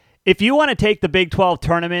If you want to take the Big 12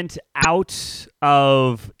 tournament out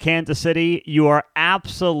of Kansas City, you are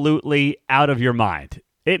absolutely out of your mind.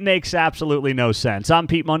 It makes absolutely no sense. I'm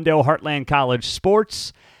Pete Mundo. Heartland College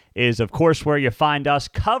Sports is, of course, where you find us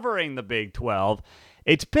covering the Big 12.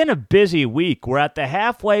 It's been a busy week. We're at the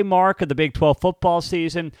halfway mark of the Big 12 football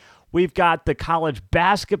season. We've got the college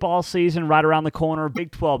basketball season right around the corner.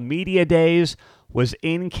 Big 12 Media Days was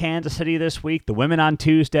in Kansas City this week. The women on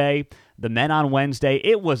Tuesday, the men on Wednesday.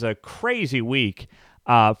 It was a crazy week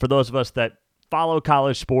for those of us that follow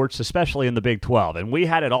college sports, especially in the Big 12. And we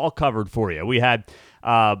had it all covered for you. We had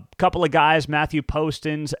a couple of guys, Matthew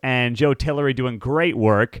Postins and Joe Tillery, doing great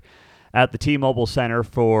work at the T-Mobile Center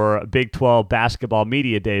for Big 12 Basketball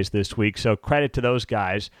Media Days this week. So credit to those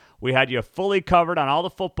guys. We had you fully covered on all the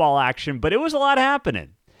football action, but it was a lot happening.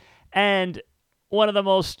 And one of the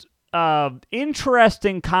most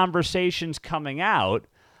interesting conversations coming out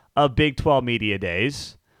of Big 12 Media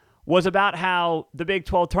Days was about how the Big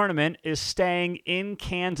 12 tournament is staying in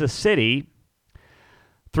Kansas City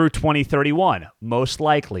through 2031, most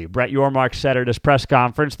likely. Brett Yormark said at his press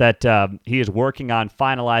conference that he is working on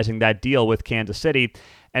finalizing that deal with Kansas City.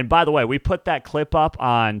 And by the way, we put that clip up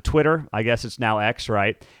on Twitter. I guess it's now X,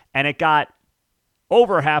 right? And it got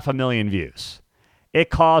over 500,000 views. It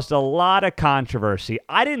caused a lot of controversy.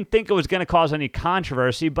 I didn't think it was going to cause any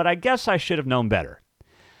controversy, but I guess I should have known better.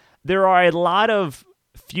 There are a lot of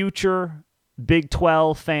future Big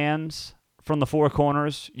 12 fans from the Four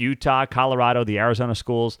Corners, Utah, Colorado, the Arizona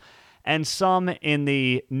schools, and some in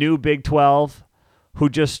the new Big 12 who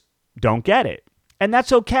just don't get it. And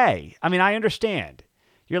that's okay. I mean, I understand.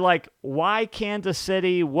 You're like, why Kansas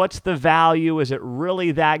City? What's the value? Is it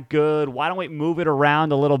really that good? Why don't we move it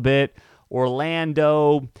around a little bit?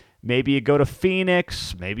 Orlando, maybe you go to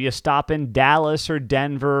Phoenix, maybe you stop in Dallas or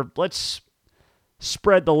Denver. Let's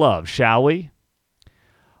spread the love, shall we?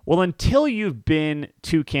 Well, until you've been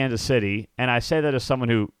to Kansas City, and I say that as someone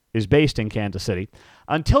who is based in Kansas City,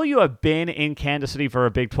 until you have been in Kansas City for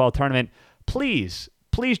a Big 12 tournament, please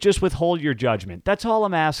just withhold your judgment. That's all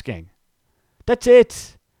I'm asking. That's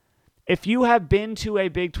it. If you have been to a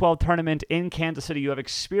Big 12 tournament in Kansas City, you have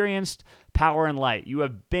experienced power and light. You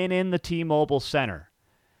have been in the T-Mobile Center.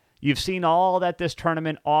 You've seen all that this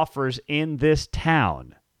tournament offers in this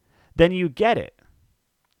town. Then you get it.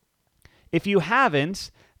 If you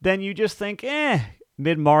haven't, then you just think,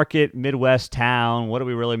 mid-market, Midwest town, what are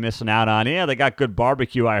we really missing out on? Yeah, they got good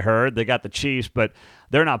barbecue, I heard. They got the Chiefs, but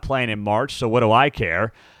they're not playing in March, so what do I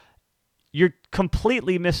care? You're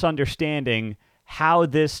completely misunderstanding how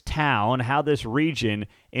this town, how this region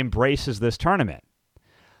embraces this tournament.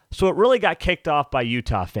 So it really got kicked off by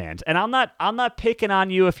Utah fans. And I'm not picking on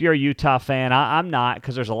you if you're a Utah fan. I'm not,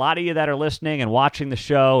 because there's a lot of you that are listening and watching the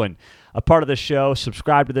show and a part of the show,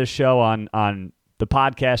 subscribe to this show on the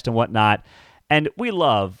podcast and whatnot. And we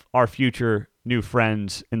love our future new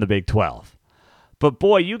friends in the Big 12. But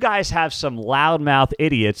boy, you guys have some loudmouth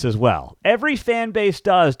idiots as well. Every fan base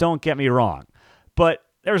does, don't get me wrong. But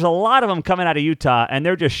there's a lot of them coming out of Utah, and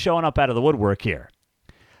they're just showing up out of the woodwork here,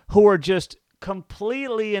 who are just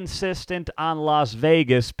completely insistent on Las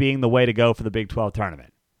Vegas being the way to go for the Big 12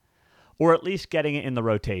 tournament, or at least getting it in the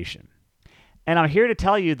rotation. And I'm here to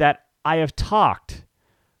tell you that I have talked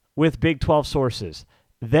with Big 12 sources.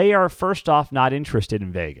 They are, first off, not interested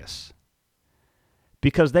in Vegas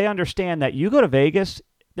because they understand that you go to Vegas,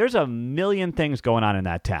 there's a million things going on in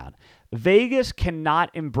that town. Vegas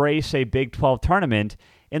cannot embrace a Big 12 tournament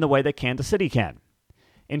in the way that Kansas City can.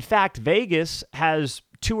 In fact, Vegas has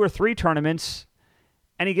 2 or 3 tournaments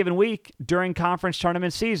any given week during conference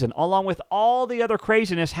tournament season, along with all the other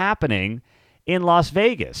craziness happening in Las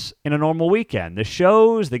Vegas in a normal weekend. The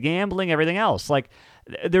shows, the gambling, everything else. Like,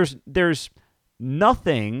 there's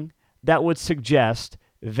nothing that would suggest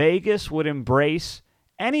Vegas would embrace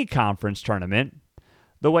any conference tournament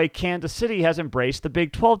the way Kansas City has embraced the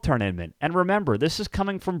Big 12 tournament. And remember, this is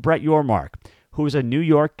coming from Brett Yormark, who is a New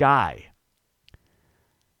York guy.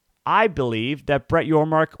 I believe that Brett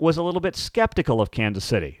Yormark was a little bit skeptical of Kansas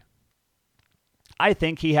City. I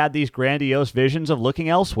think he had these grandiose visions of looking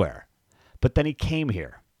elsewhere. But then he came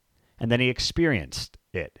here, and then he experienced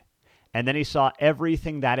it, and then he saw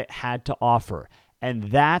everything that it had to offer. And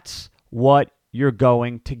that's what you're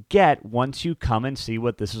going to get once you come and see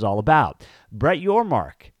what this is all about. Brett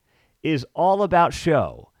Yormark is all about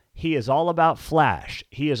show. He is all about flash.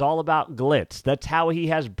 He is all about glitz. That's how he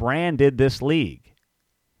has branded this league.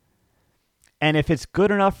 And if it's good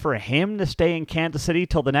enough for him to stay in Kansas City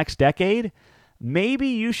till the next decade, maybe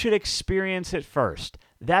you should experience it first.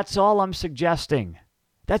 That's all I'm suggesting.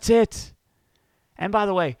 That's it. And by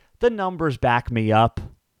the way, the numbers back me up.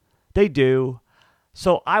 They do.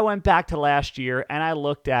 So I went back to last year and I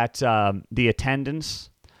looked at the attendance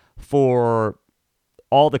for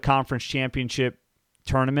all the conference championship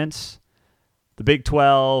tournaments, the Big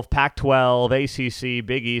 12, Pac-12, ACC,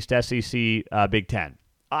 Big East, SEC, Big 10.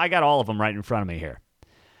 I got all of them right in front of me here.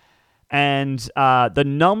 And the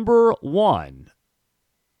number one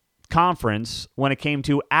conference when it came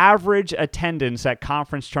to average attendance at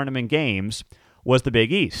conference tournament games was the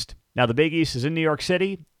Big East. Now, the Big East is in New York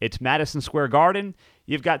City. It's Madison Square Garden.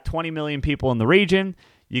 You've got 20 million people in the region.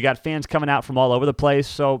 You got fans coming out from all over the place.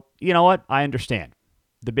 So, you know what? I understand.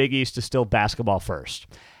 The Big East is still basketball first.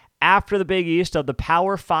 After the Big East of the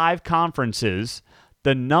Power 5 conferences,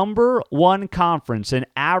 the number one conference in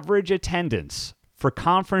average attendance for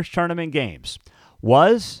conference tournament games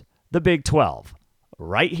was the Big 12,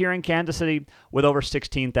 right here in Kansas City with over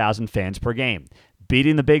 16,000 fans per game,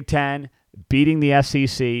 beating the Big 10, beating the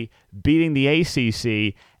SEC, beating the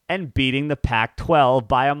ACC, and beating the Pac-12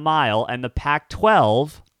 by a mile. And the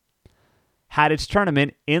Pac-12 had its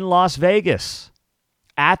tournament in Las Vegas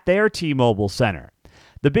at their T-Mobile Center.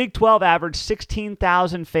 The Big 12 averaged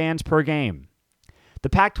 16,000 fans per game. The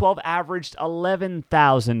Pac-12 averaged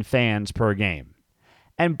 11,000 fans per game.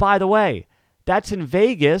 And by the way, that's in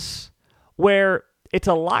Vegas, where it's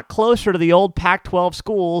a lot closer to the old Pac-12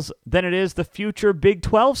 schools than it is the future Big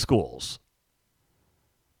 12 schools.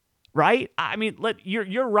 Right? I mean,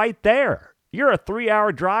 you're right there. You're a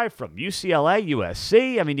 3-hour drive from UCLA,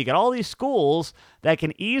 USC. I mean, you got all these schools that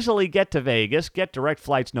can easily get to Vegas, get direct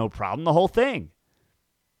flights, no problem, the whole thing.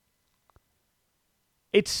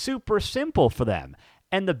 It's super simple for them.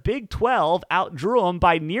 And the Big 12 outdrew them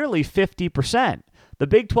by nearly 50%. The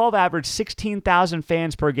Big 12 averaged 16,000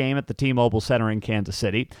 fans per game at the T-Mobile Center in Kansas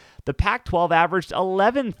City. The Pac-12 averaged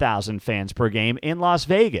 11,000 fans per game in Las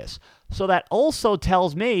Vegas. So that also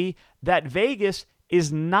tells me that Vegas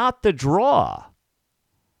is not the draw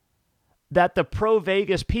that the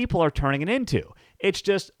pro-Vegas people are turning it into. It's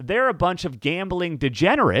just they're a bunch of gambling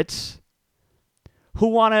degenerates who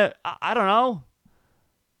want to, I don't know,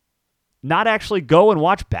 not actually go and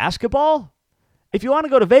watch basketball. If you want to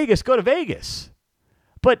go to Vegas, go to Vegas.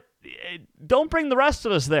 But don't bring the rest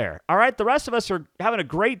of us there, all right? The rest of us are having a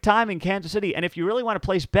great time in Kansas City, and if you really want to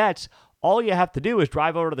place bets, all you have to do is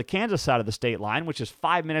drive over to the Kansas side of the state line, which is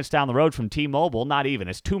 5 minutes down the road from T-Mobile, not even,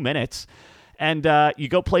 it's 2 minutes, and you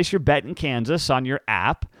go place your bet in Kansas on your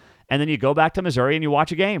app, and then you go back to Missouri and you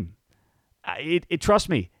watch a game. Trust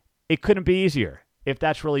me, it couldn't be easier if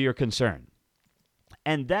that's really your concern.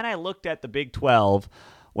 And then I looked at the Big 12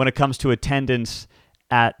 when it comes to attendance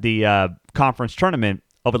at the conference tournament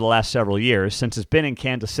over the last several years, since it's been in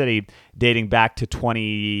Kansas City dating back to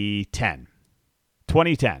 2010.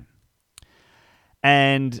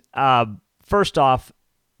 And first off,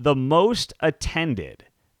 the most attended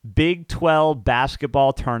Big 12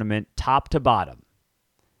 basketball tournament, top to bottom,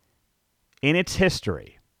 in its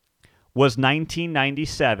history was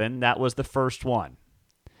 1997. That was the first one.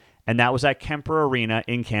 And that was at Kemper Arena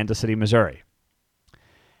in Kansas City, Missouri.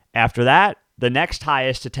 After that, the next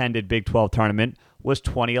highest attended Big 12 tournament was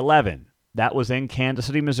 2011. That was in Kansas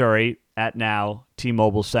City, Missouri, at now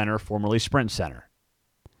T-Mobile Center, formerly Sprint Center.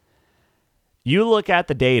 You look at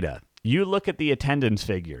the data, you look at the attendance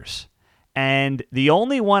figures, and the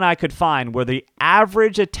only one I could find were the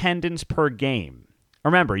average attendance per game.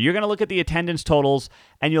 Remember, you're going to look at the attendance totals,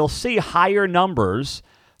 and you'll see higher numbers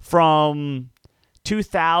from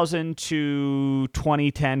 2000 to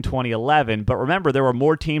 2010, 2011. But remember, there were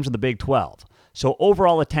more teams in the Big 12. So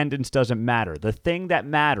overall attendance doesn't matter. The thing that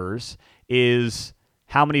matters is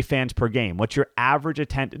how many fans per game. What's your average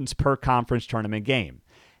attendance per conference tournament game?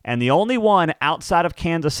 And the only one outside of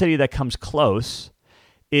Kansas City that comes close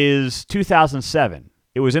is 2007.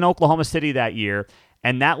 It was in Oklahoma City that year,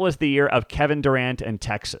 and that was the year of Kevin Durant and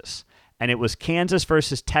Texas. And it was Kansas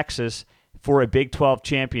versus Texas for a Big 12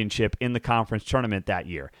 championship in the conference tournament that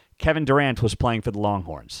year. Kevin Durant was playing for the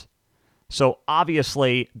Longhorns. So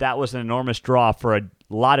obviously that was an enormous draw for a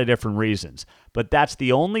lot of different reasons. But that's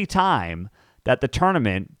the only time that the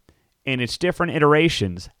tournament in its different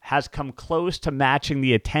iterations has come close to matching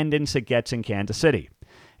the attendance it gets in Kansas City.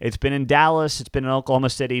 It's been in Dallas. It's been in Oklahoma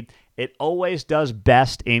City. It always does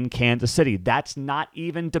best in Kansas City. That's not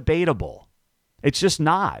even debatable. It's just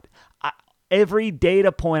not. Every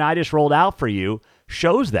data point I just rolled out for you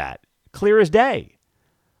shows that. Clear as day.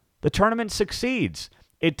 The tournament succeeds.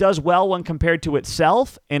 It does well when compared to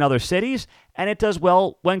itself in other cities, and it does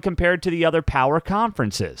well when compared to the other power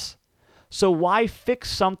conferences. So why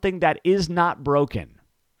fix something that is not broken?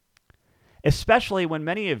 Especially when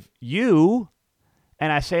many of you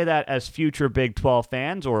and I say that as future Big 12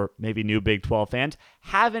 fans or maybe new Big 12 fans,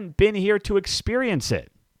 haven't been here to experience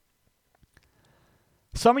it.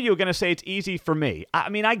 Some of you are going to say it's easy for me. I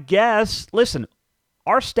mean, I guess, listen,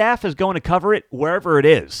 our staff is going to cover it wherever it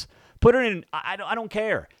is. Put it in, I don't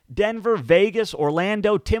care. Denver, Vegas,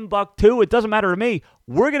 Orlando, Timbuktu, it doesn't matter to me.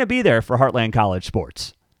 We're going to be there for Heartland College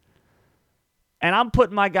Sports. And I'm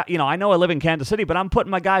putting my guys, I know I live in Kansas City, but I'm putting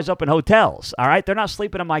my guys up in hotels, all right? They're not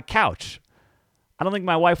sleeping on my couch. I don't think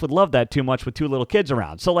my wife would love that too much with 2 little kids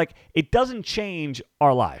around. So, it doesn't change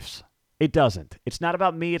our lives. It doesn't. It's not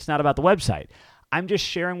about me. It's not about the website. I'm just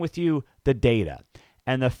sharing with you the data.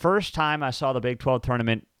 And the first time I saw the Big 12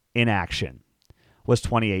 tournament in action was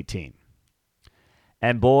 2018.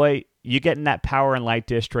 And boy, you get in that power and light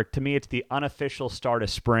district. To me, it's the unofficial start of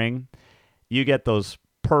spring. You get those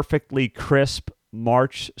perfectly crisp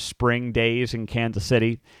March spring days in Kansas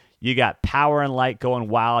City. You got power and light going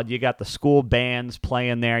wild. You got the school bands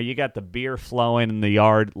playing there. You got the beer flowing in the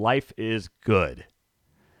yard. Life is good.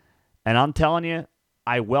 And I'm telling you,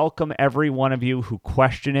 I welcome every one of you who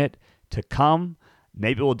question it to come.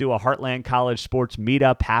 Maybe we'll do a Heartland College Sports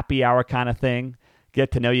meetup, happy hour kind of thing.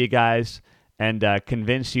 Get to know you guys and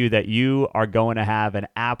convince you that you are going to have an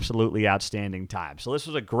absolutely outstanding time. So this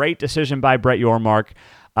was a great decision by Brett Yormark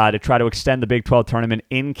to try to extend the Big 12 tournament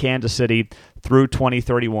in Kansas City through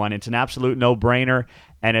 2031. It's an absolute no-brainer,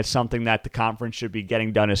 and it's something that the conference should be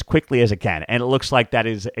getting done as quickly as it can. And it looks like that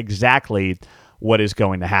is exactly what is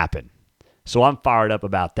going to happen. So I'm fired up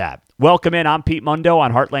about that. Welcome in. I'm Pete Mundo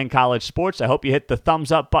on Heartland College Sports. I hope you hit the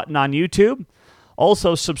thumbs up button on YouTube.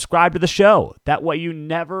 Also, subscribe to the show. That way you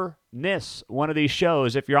never miss one of these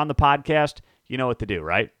shows. If you're on the podcast, you know what to do,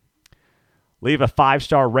 right? Leave a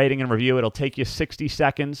 5-star rating and review. It'll take you 60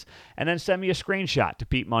 seconds. And then send me a screenshot to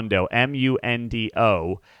Pete Mundo,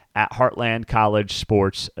 Mundo, at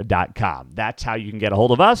heartlandcollegesports.com. That's how you can get a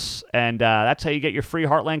hold of us, and that's how you get your free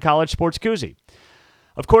Heartland College Sports koozie.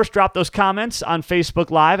 Of course, drop those comments on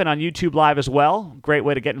Facebook Live and on YouTube Live as well. Great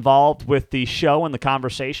way to get involved with the show and the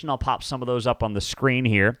conversation. I'll pop some of those up on the screen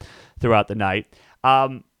here throughout the night.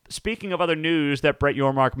 Speaking of other news that Brett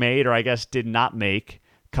Yormark made, or I guess did not make,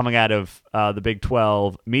 coming out of the Big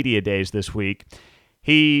 12 media days this week,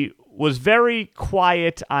 he was very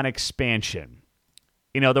quiet on expansion.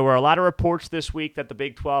 There were a lot of reports this week that the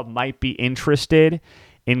Big 12 might be interested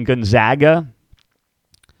in Gonzaga.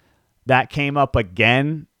 That came up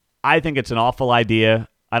again. I think it's an awful idea.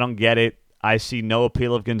 I don't get it. I see no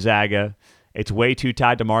appeal of Gonzaga. It's way too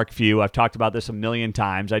tied to Mark Few. I've talked about this a million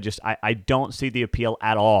times. I don't see the appeal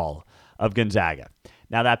at all of Gonzaga.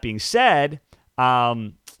 Now, that being said,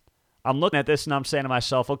 I'm looking at this and I'm saying to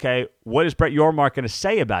myself, okay, what is Brett Yormark going to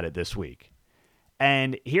say about it this week?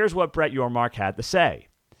 And here's what Brett Yormark had to say.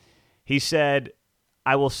 He said,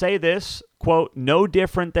 I will say this, quote, no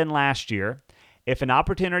different than last year. If an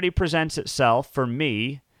opportunity presents itself for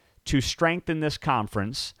me to strengthen this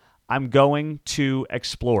conference, I'm going to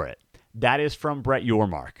explore it. That is from Brett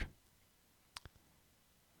Yormark.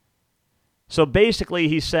 So basically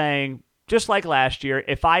he's saying, just like last year,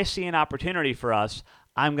 if I see an opportunity for us,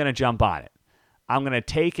 I'm going to jump on it. I'm going to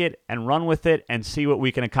take it and run with it and see what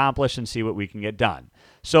we can accomplish and see what we can get done.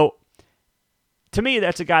 So to me,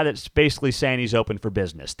 that's a guy that's basically saying he's open for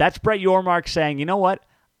business. That's Brett Yormark saying, you know what?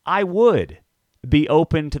 I would be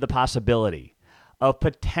open to the possibility of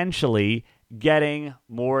potentially getting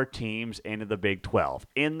more teams into the Big 12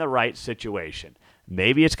 in the right situation.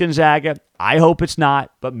 Maybe it's Gonzaga. I hope it's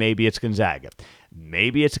not, but maybe it's Gonzaga.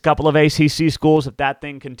 Maybe it's a couple of ACC schools if that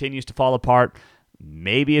thing continues to fall apart.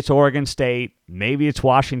 Maybe it's Oregon State. Maybe it's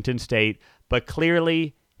Washington State. But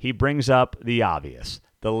clearly, he brings up the obvious.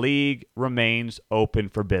 The league remains open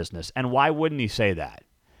for business. And why wouldn't he say that?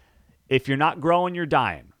 If you're not growing, you're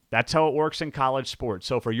dying. That's how it works in college sports.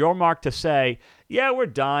 So for Yormark to say, yeah, we're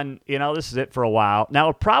done, this is it for a while. Now,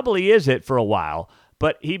 it probably is it for a while,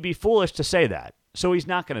 but he'd be foolish to say that. So he's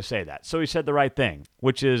not going to say that. So he said the right thing,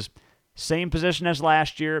 which is same position as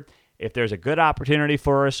last year. If there's a good opportunity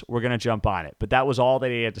for us, we're going to jump on it. But that was all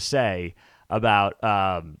that he had to say about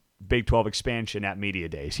Big 12 expansion at Media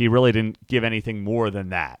Days. He really didn't give anything more than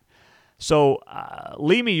that. So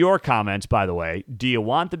leave me your comments, by the way. Do you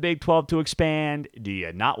want the Big 12 to expand? Do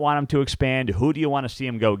you not want them to expand? Who do you want to see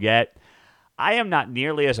them go get? I am not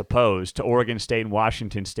nearly as opposed to Oregon State and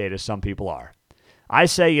Washington State as some people are. I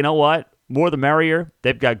say, you know what? More the merrier.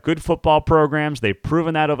 They've got good football programs. They've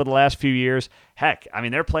proven that over the last few years. Heck,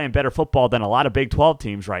 they're playing better football than a lot of Big 12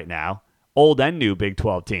 teams right now, old and new Big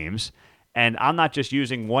 12 teams. And I'm not just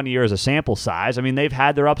using 1 year as a sample size. They've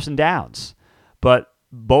had their ups and downs. But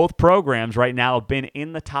both programs right now have been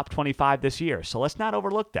in the top 25 this year, so let's not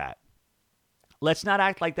overlook that. Let's not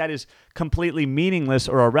act like that is completely meaningless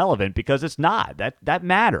or irrelevant, because it's not. That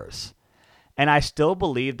matters. And I still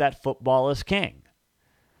believe that football is king.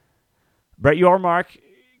 Brett Yormark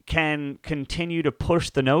can continue to push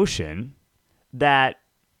the notion that,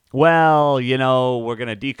 well, we're going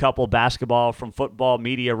to decouple basketball from football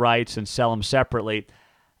media rights and sell them separately.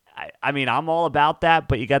 I mean, I'm all about that,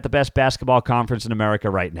 but you got the best basketball conference in America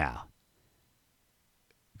right now.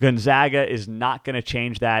 Gonzaga is not going to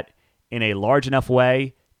change that in a large enough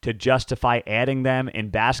way to justify adding them in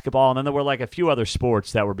basketball. And then there were like a few other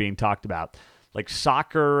sports that were being talked about, like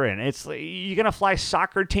soccer. And it's you're going to fly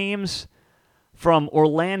soccer teams from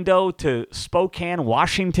Orlando to Spokane,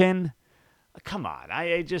 Washington? Come on.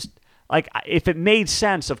 I just, if it made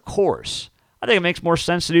sense, of course. I think it makes more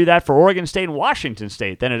sense to do that for Oregon State and Washington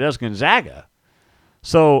State than it does Gonzaga.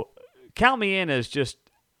 So count me in as just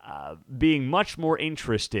being much more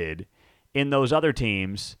interested in those other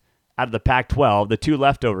teams out of the Pac-12, the two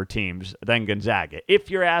leftover teams, than Gonzaga, if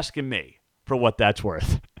you're asking me, for what that's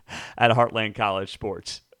worth, at Heartland College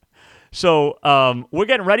Sports. So we're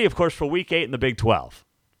getting ready, of course, for Week 8 in the Big 12,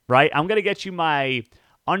 right? I'm going to get you my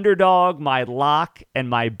underdog, my lock, and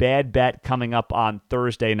my bad bet coming up on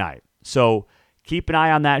Thursday night. So keep an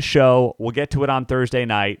eye on that show. We'll get to it on Thursday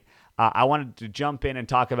night. I wanted to jump in and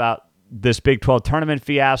talk about this Big 12 tournament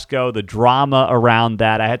fiasco, the drama around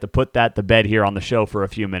that. I had to put that to bed here on the show for a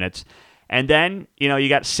few minutes. And then, you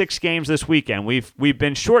got 6 games this weekend. We've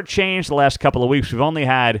been shortchanged the last couple of weeks. We've only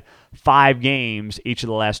had 5 games each of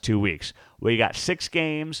the last 2 weeks. We got 6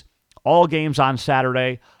 games, all games on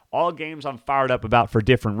Saturday, all games I'm fired up about for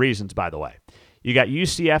different reasons, by the way. You got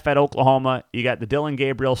UCF at Oklahoma. You got the Dylan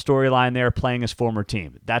Gabriel storyline there playing his former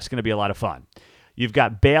team. That's going to be a lot of fun. You've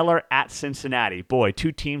got Baylor at Cincinnati. Boy,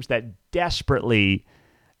 2 teams that desperately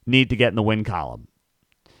need to get in the win column.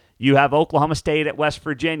 You have Oklahoma State at West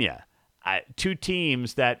Virginia. 2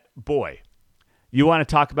 teams that, boy, you want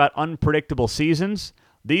to talk about unpredictable seasons?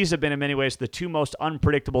 These have been, in many ways, the 2 most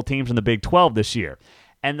unpredictable teams in the Big 12 this year.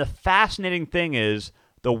 And the fascinating thing is,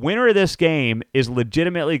 the winner of this game is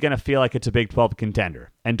legitimately going to feel like it's a Big 12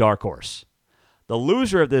 contender and dark horse. The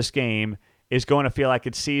loser of this game is going to feel like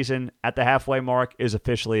its season at the halfway mark is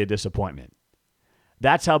officially a disappointment.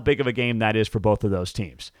 That's how big of a game that is for both of those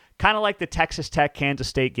teams. Kind of like the Texas Tech-Kansas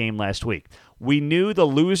State game last week. We knew the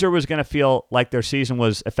loser was going to feel like their season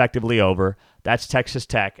was effectively over. That's Texas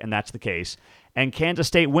Tech, and that's the case. And Kansas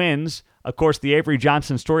State wins. Of course, the Avery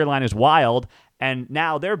Johnson storyline is wild, and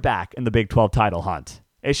now they're back in the Big 12 title hunt.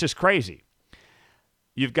 It's just crazy.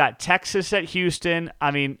 You've got Texas at Houston.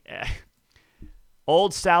 I mean,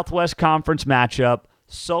 old Southwest Conference matchup.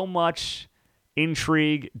 So much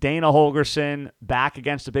intrigue. Dana Holgorsen back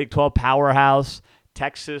against a Big 12 powerhouse.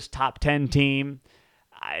 Texas top 10 team.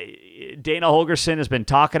 Dana Holgorsen has been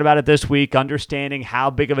talking about it this week, understanding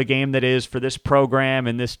how big of a game that is for this program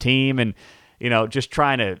and this team, and just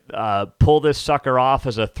trying to pull this sucker off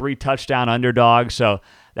as a 3-touchdown underdog. So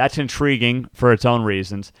that's intriguing for its own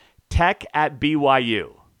reasons. Tech at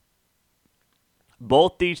BYU.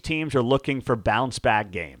 Both these teams are looking for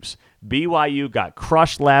bounce-back games. BYU got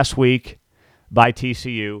crushed last week by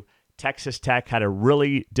TCU. Texas Tech had a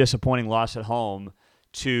really disappointing loss at home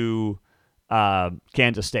to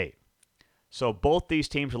Kansas State. So both these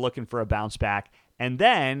teams are looking for a bounce-back. And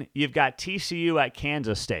then you've got TCU at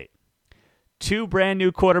Kansas State. 2 brand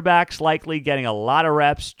new quarterbacks likely getting a lot of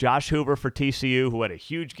reps. Josh Hoover for TCU, who had a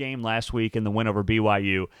huge game last week in the win over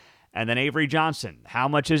BYU. And then Avery Johnson. How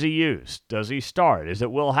much is he used? Does he start? Is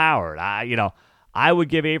it Will Howard? I would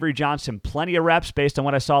give Avery Johnson plenty of reps based on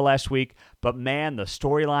what I saw last week. But man, the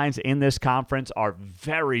storylines in this conference are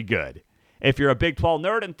very good. If you're a Big 12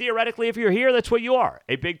 nerd, and theoretically, if you're here, that's what you are,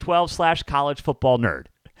 a Big 12/college football nerd.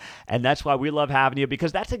 And that's why we love having you,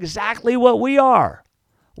 because that's exactly what we are.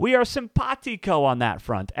 We are simpatico on that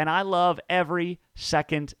front, and I love every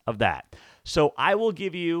second of that. So I will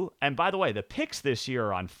give you, and by the way, the picks this year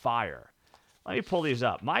are on fire. Let me pull these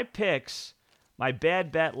up. My picks, my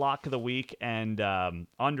bad bet, lock of the week, and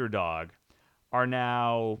underdog are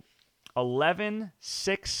now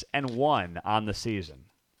 11-6-1 on the season.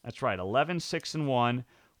 That's right, 11-6-1,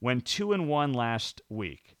 went 2-1 last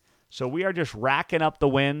week. So we are just racking up the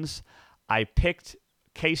wins. I picked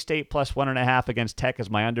K-State plus 1.5 against Tech as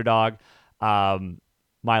my underdog.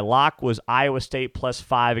 My lock was Iowa State plus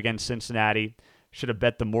 5 against Cincinnati. Should have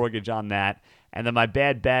bet the mortgage on that. And then my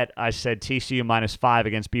bad bet, I said TCU minus 5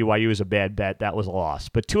 against BYU is a bad bet. That was a loss.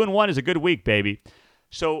 But 2-1 is a good week, baby.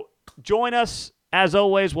 So join us. As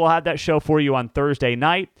always, we'll have that show for you on Thursday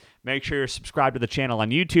night. Make sure you're subscribed to the channel on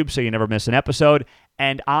YouTube so you never miss an episode.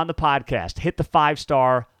 And on the podcast, hit the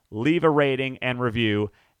 5-star, leave a rating and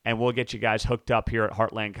review, and we'll get you guys hooked up here at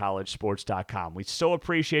heartlandcollegesports.com. We so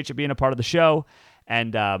appreciate you being a part of the show,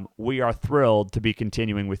 and we are thrilled to be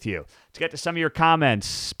continuing with you. Let's get to some of your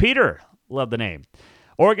comments. Peter, love the name.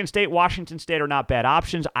 Oregon State, Washington State are not bad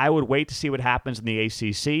options. I would wait to see what happens in the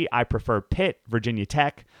ACC. I prefer Pitt, Virginia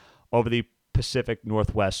Tech over the Pacific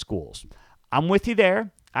Northwest schools. I'm with you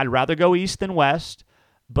there. I'd rather go east than west,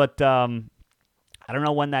 but I don't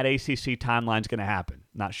know when that ACC timeline is going to happen.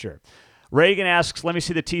 Not sure. Reagan asks, let me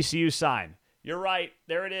see the TCU sign. You're right.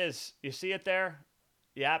 There it is. You see it there?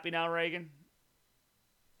 You happy now, Reagan?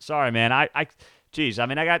 Sorry, man. I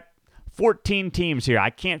got 14 teams here.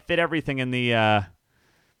 I can't fit everything in the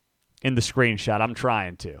screenshot. I'm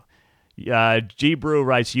trying to. G. Brew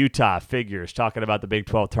writes Utah figures, talking about the Big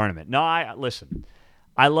 12 tournament. No, listen.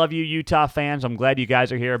 I love you, Utah fans. I'm glad you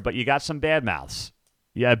guys are here, but you got some bad mouths.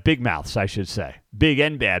 Yeah, big mouths, I should say. Big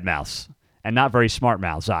and bad mouths, and not very smart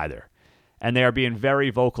mouths either. And they are being very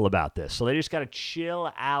vocal about this. So they just got to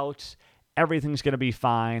chill out. Everything's going to be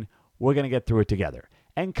fine. We're going to get through it together.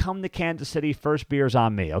 And come to Kansas City, first beer's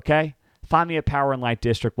on me, okay? Find me at Power and Light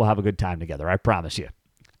District. We'll have a good time together. I promise you.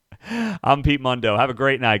 I'm Pete Mundo. Have a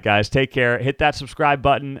great night, guys. Take care. Hit that subscribe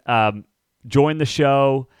button. Join the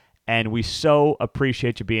show. And we so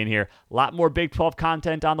appreciate you being here. A lot more Big 12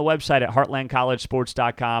 content on the website at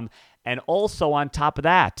heartlandcollegesports.com. And also on top of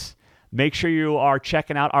that, make sure you are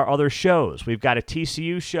checking out our other shows. We've got a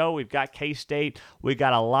TCU show. We've got K-State. We've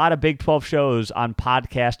got a lot of Big 12 shows on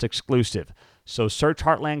podcast exclusive. So search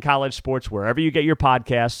Heartland College Sports wherever you get your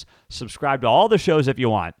podcasts. Subscribe to all the shows if you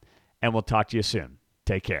want. And we'll talk to you soon.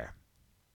 Take care.